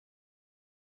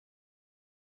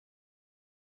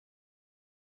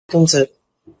تم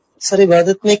سر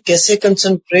عبادت میں کیسے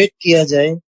کنسنٹریٹ کیا جائے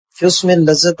کہ اس میں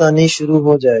لذت آنی شروع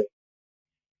ہو جائے؟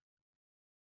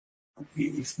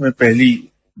 اس میں پہلی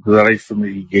گزارش تو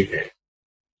میری یہ ہے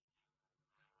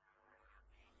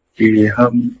کہ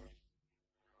ہم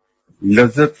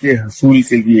لذت کے حصول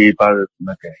کے لیے عبادت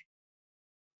نہ کریں.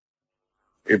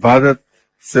 عبادت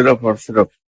صرف اور صرف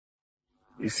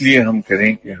اس لیے ہم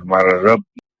کریں کہ ہمارا رب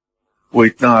وہ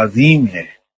اتنا عظیم ہے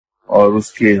اور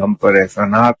اس کے ہم پر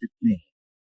احسانات اتنے ہیں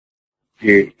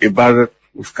کہ عبادت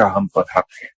اس کا ہم پر حق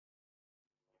ہے.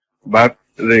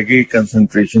 بات رہ گئی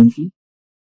کنسنٹریشن کی،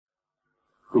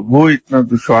 تو وہ اتنا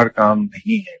دشوار کام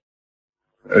نہیں ہے.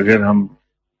 اگر ہم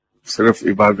صرف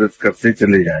عبادت کرتے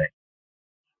چلے جائیں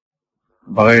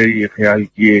بغیر یہ خیال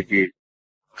کیے کہ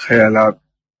خیالات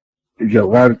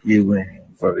جوار کیے ہوئے ہیں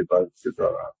پر عبادت کے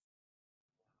دوران،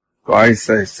 تو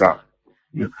آہستہ آہستہ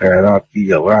یہ خیالات کی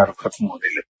جوار ختم ہونے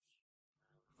لگے.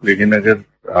 لیکن اگر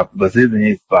آپ بسے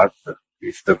نہیں اس بات پر کہ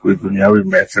اس کا کوئی دنیاوی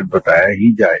میسج بتایا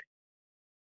ہی جائے،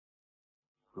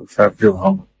 تو ساتھ جب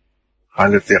ہم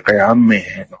حالت قیام میں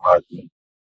ہیں نماز میں،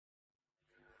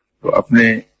 تو اپنے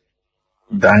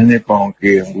داہنے پاؤں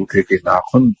کے انگوٹھے کے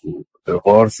ناخن کو اگر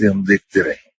غور سے ہم دیکھتے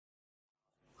رہیں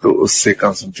تو اس سے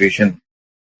کنسنٹریشن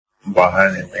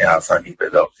بڑھانے میں آسانی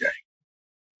پیدا ہو جائے.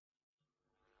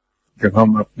 جب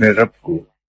ہم اپنے رب کو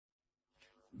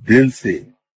دل سے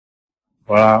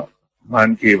بڑا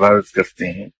مان کے عبادت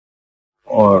کرتے ہیں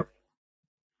اور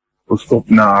اس کو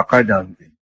اپنا آقا جانتے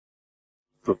ہیں،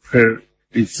 تو پھر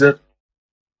عزت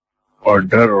اور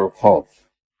ڈر اور خوف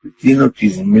یہ تینوں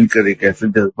چیزیں مل کر ایک ایسے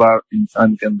جذبہ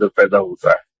انسان کے اندر پیدا ہوتا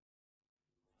ہے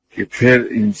کہ پھر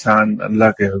انسان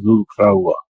اللہ کے حضور کھڑا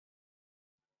ہوا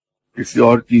کسی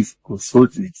اور چیز کو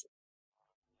سوچ نہیں سکتا.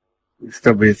 اس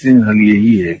کا بہترین حل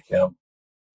یہی ہے کہ ہم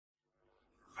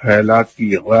خیالات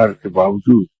کی اغوار کے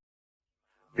باوجود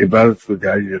عبادت کو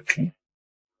جاری رکھیں.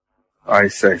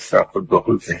 آہستہ آہستہ خود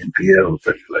بخود ذہن کلیئر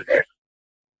ہوتا چلا جائے.